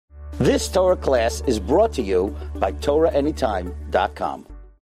This Torah class is brought to you by TorahAnytime.com.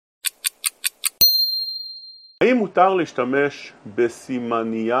 האם מותר להשתמש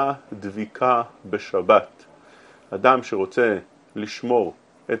בסימניה דביקה בשבת? אדם שרוצה לשמור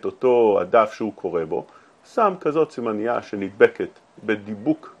את אותו הדף שהוא קורא בו, שם כזאת סימניה שנדבקת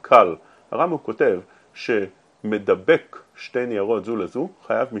בדיבוק קל. הרמב"ם כותב שמדבק שתי ניירות זו לזו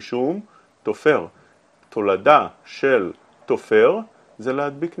חייב משום תופר. תולדה של תופר זה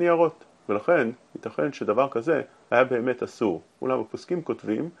להדביק ניירות, ולכן ייתכן שדבר כזה היה באמת אסור. אולם הפוסקים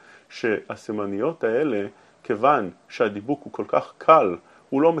כותבים שהסימניות האלה, כיוון שהדיבוק הוא כל כך קל,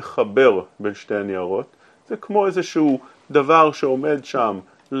 הוא לא מחבר בין שתי הניירות, זה כמו איזשהו דבר שעומד שם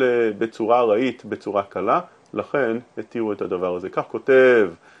בצורה ארעית, בצורה קלה, לכן התירו את הדבר הזה. כך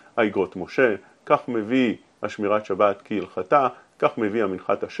כותב האיגרות משה, כך מביא השמירת שבת כהלכתה, כך מביא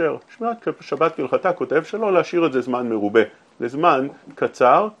המנחת אשר. שמירת שבת כהלכתה כותב שלא להשאיר את זה זמן מרובה, לזמן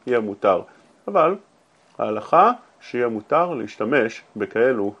קצר יהיה מותר. אבל ההלכה שיהיה מותר להשתמש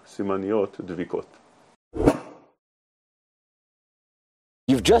בכאלו סימניות דביקות.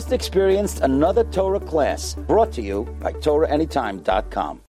 You've just experienced another Torah class brought to you by TorahAnytime.com.